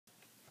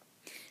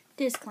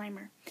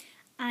Disclaimer.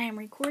 I am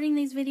recording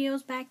these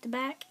videos back to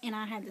back and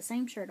I have the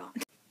same shirt on.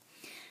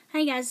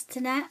 Hey guys,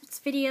 tonight's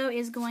video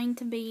is going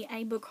to be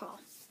a book haul.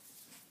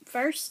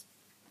 First,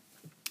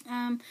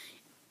 I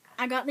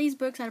got these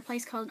books at a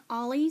place called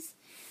Ollie's.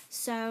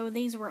 So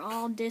these were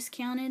all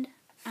discounted.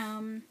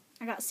 I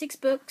got 6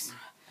 books.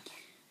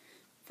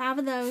 5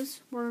 of those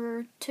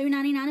were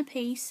 $2.99 a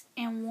piece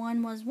and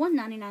one was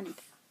 $1.99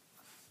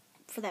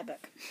 for that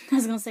book. I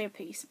was going to say a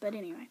piece, but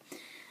anyway.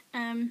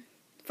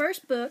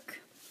 First book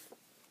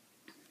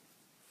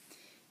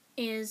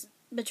is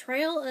The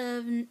Betrayal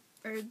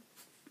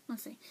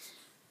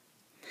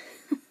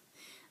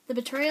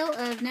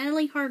of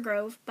Natalie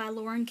Hargrove by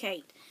Lauren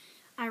Kate.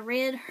 I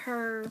read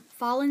her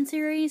Fallen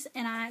series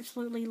and I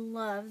absolutely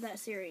love that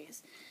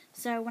series.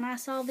 So when I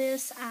saw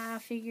this, I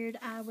figured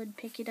I would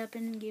pick it up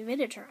and give it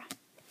a try.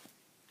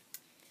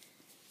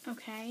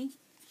 Okay,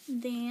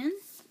 then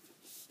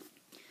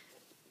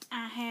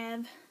I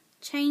have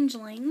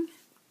Changeling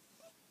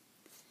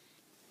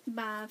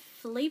by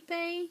Felipe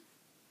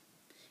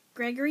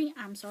Gregory.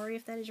 I'm sorry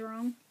if that is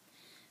wrong.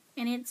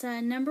 And it's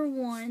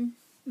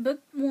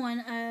book 1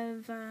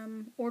 of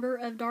Order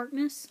of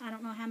Darkness. I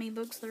don't know how many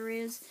books there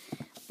is,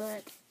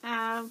 but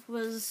I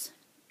was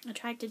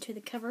attracted to the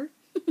cover.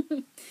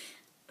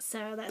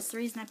 So that's the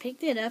reason I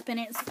picked it up, and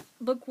it's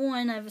book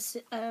 1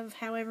 of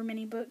however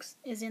many books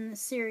is in the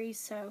series,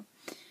 so,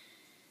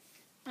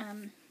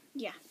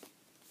 yeah.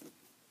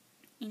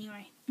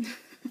 Anyway.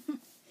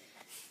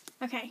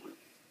 Okay.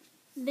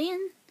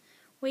 Then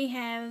we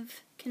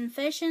have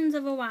Confessions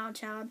of a Wild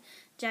Child,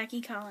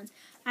 Jackie Collins.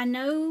 I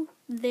know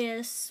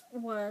this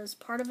was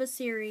part of a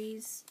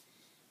series,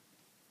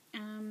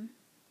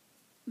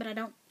 but I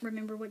don't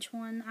remember which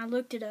one. I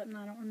looked it up and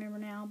I don't remember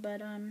now,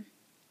 but,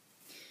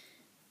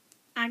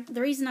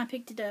 the reason I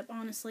picked it up,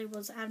 honestly,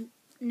 was I've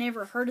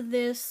never heard of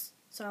this,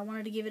 so I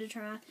wanted to give it a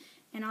try.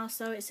 And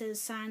also, it says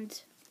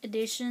signed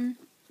edition,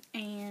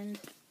 and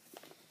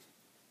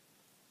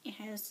it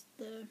has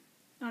the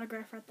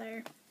autograph right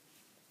there.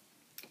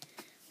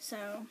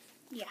 So,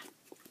 yeah.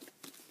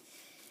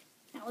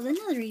 That was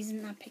another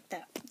reason I picked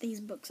up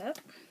these books up.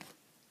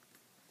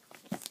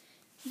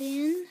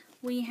 Then,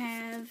 we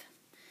have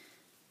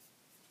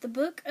The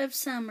Book of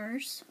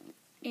Summers.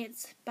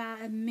 It's by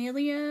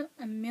Amelia,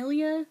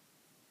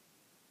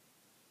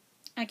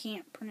 I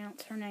can't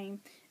pronounce her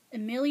name.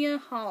 Amelia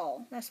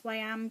Hall. That's the way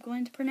I'm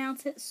going to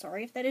pronounce it.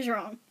 Sorry if that is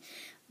wrong.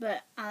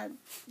 But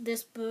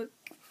this book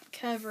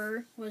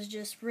cover was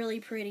just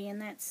really pretty,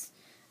 and I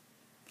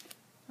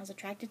was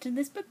attracted to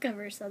this book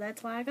cover, so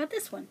that's why I got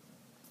this one.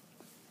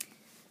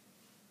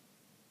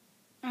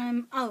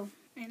 Oh,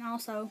 and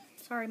also,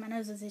 sorry, my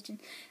nose is itching.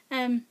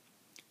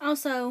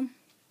 Also,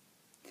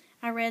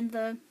 I read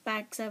the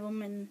backs of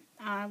them, and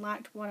I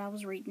liked what I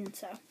was reading,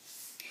 so,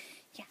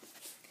 yeah.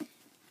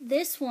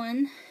 This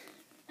one,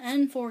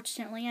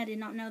 unfortunately, I did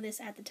not know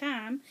this at the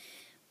time,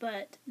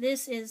 but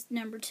this is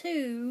number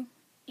 2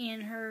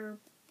 in her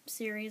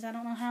series. I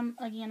don't know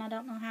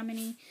how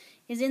many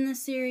is in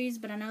this series,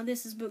 but I know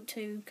this is book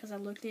 2 because I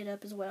looked it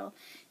up as well.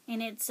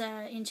 And it's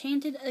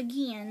Enchanted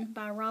Again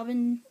by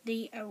Robin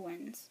D.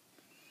 Owens.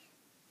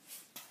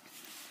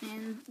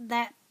 And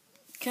that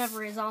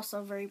cover is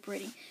also very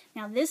pretty.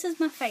 Now, this is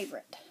my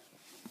favorite.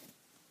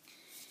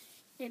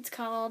 It's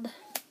called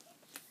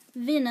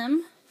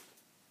Venom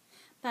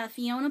by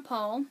Fiona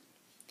Paul,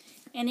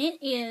 and it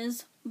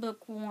is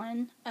book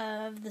 1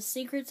 of the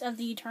Secrets of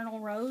the Eternal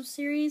Rose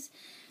series.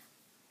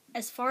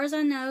 As far as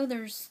I know,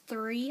 there's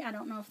 3. I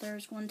don't know if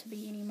there's going to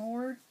be any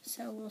more,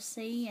 so we'll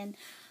see. And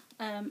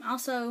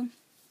also,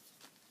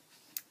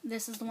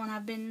 this is the one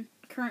I've been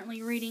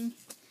currently reading.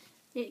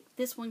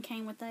 This one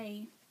came with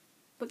a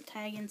book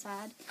tag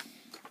inside.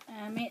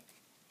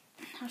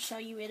 I'll show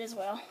you it as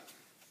well.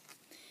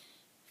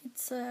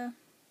 It's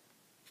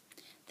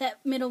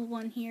that middle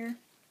one here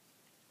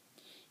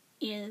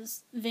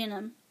is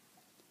Venom,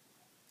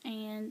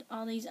 and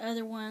all these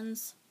other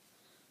ones,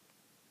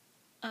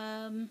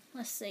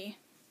 let's see.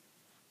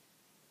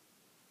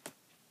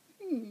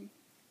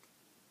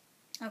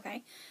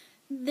 Okay,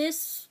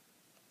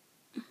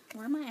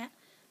 where am I at?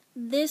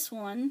 This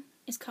one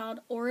is called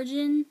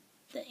Origin,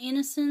 The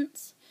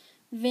Innocents,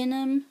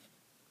 Venom,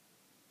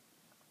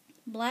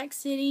 Black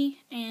City,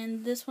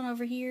 and this one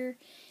over here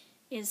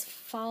is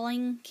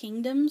Falling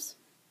Kingdoms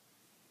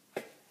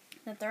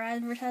that they're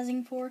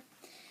advertising for.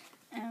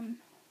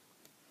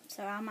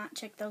 So I might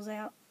check those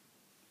out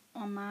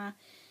on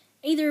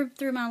either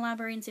through my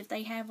library and see if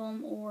they have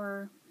them,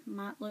 or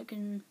might look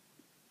and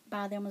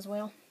buy them as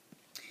well.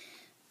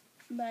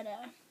 But,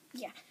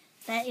 yeah,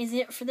 that is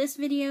it for this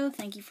video.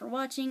 Thank you for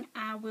watching.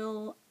 I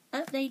will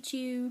update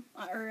you,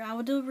 or I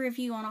will do a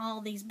review on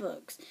all these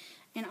books.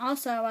 And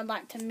also, I'd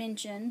like to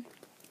mention,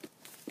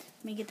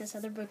 let me get this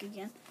other book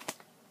again.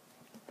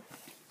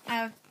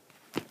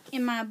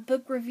 In my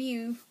book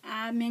review,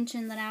 I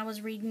mentioned that I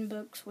was reading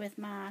books with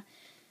my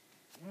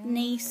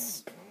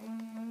niece.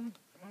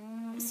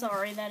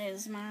 Sorry, that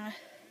is an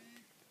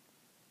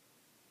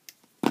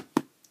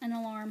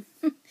alarm.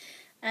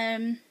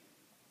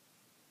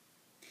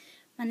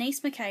 My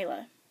niece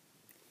Michaela.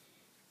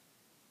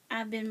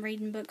 I've been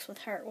reading books with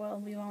her.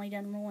 Well, we've only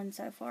done one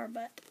so far,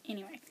 but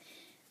anyway.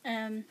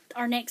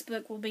 Our next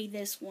book will be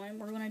this one.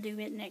 We're going to do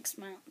it next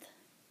month.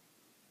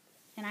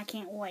 And I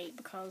can't wait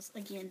because,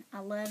 again,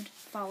 I loved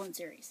Fallen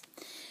series.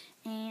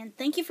 And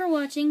thank you for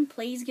watching.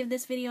 Please give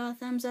this video a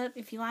thumbs up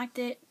if you liked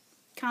it.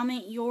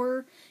 Comment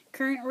your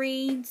current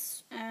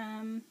reads.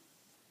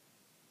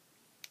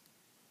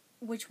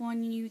 Which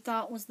one you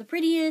thought was the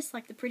prettiest,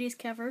 like the prettiest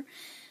cover.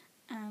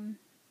 And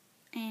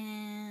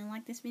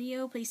like this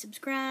video, please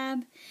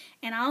subscribe.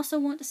 And I also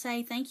want to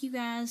say thank you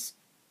guys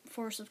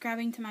for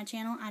subscribing to my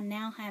channel. I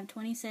now have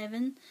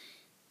 27.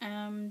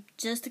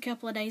 Just a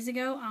couple of days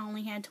ago, I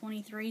only had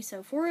 23,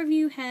 so 4 of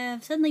you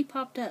have suddenly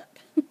popped up.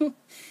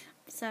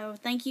 So,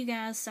 thank you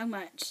guys so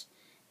much.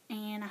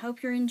 And I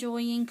hope you're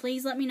enjoying.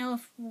 Please let me know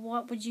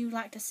what would you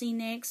like to see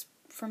next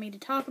for me to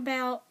talk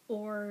about,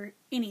 or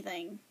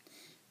anything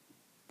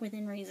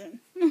within reason.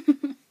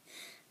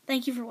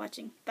 Thank you for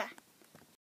watching. Bye.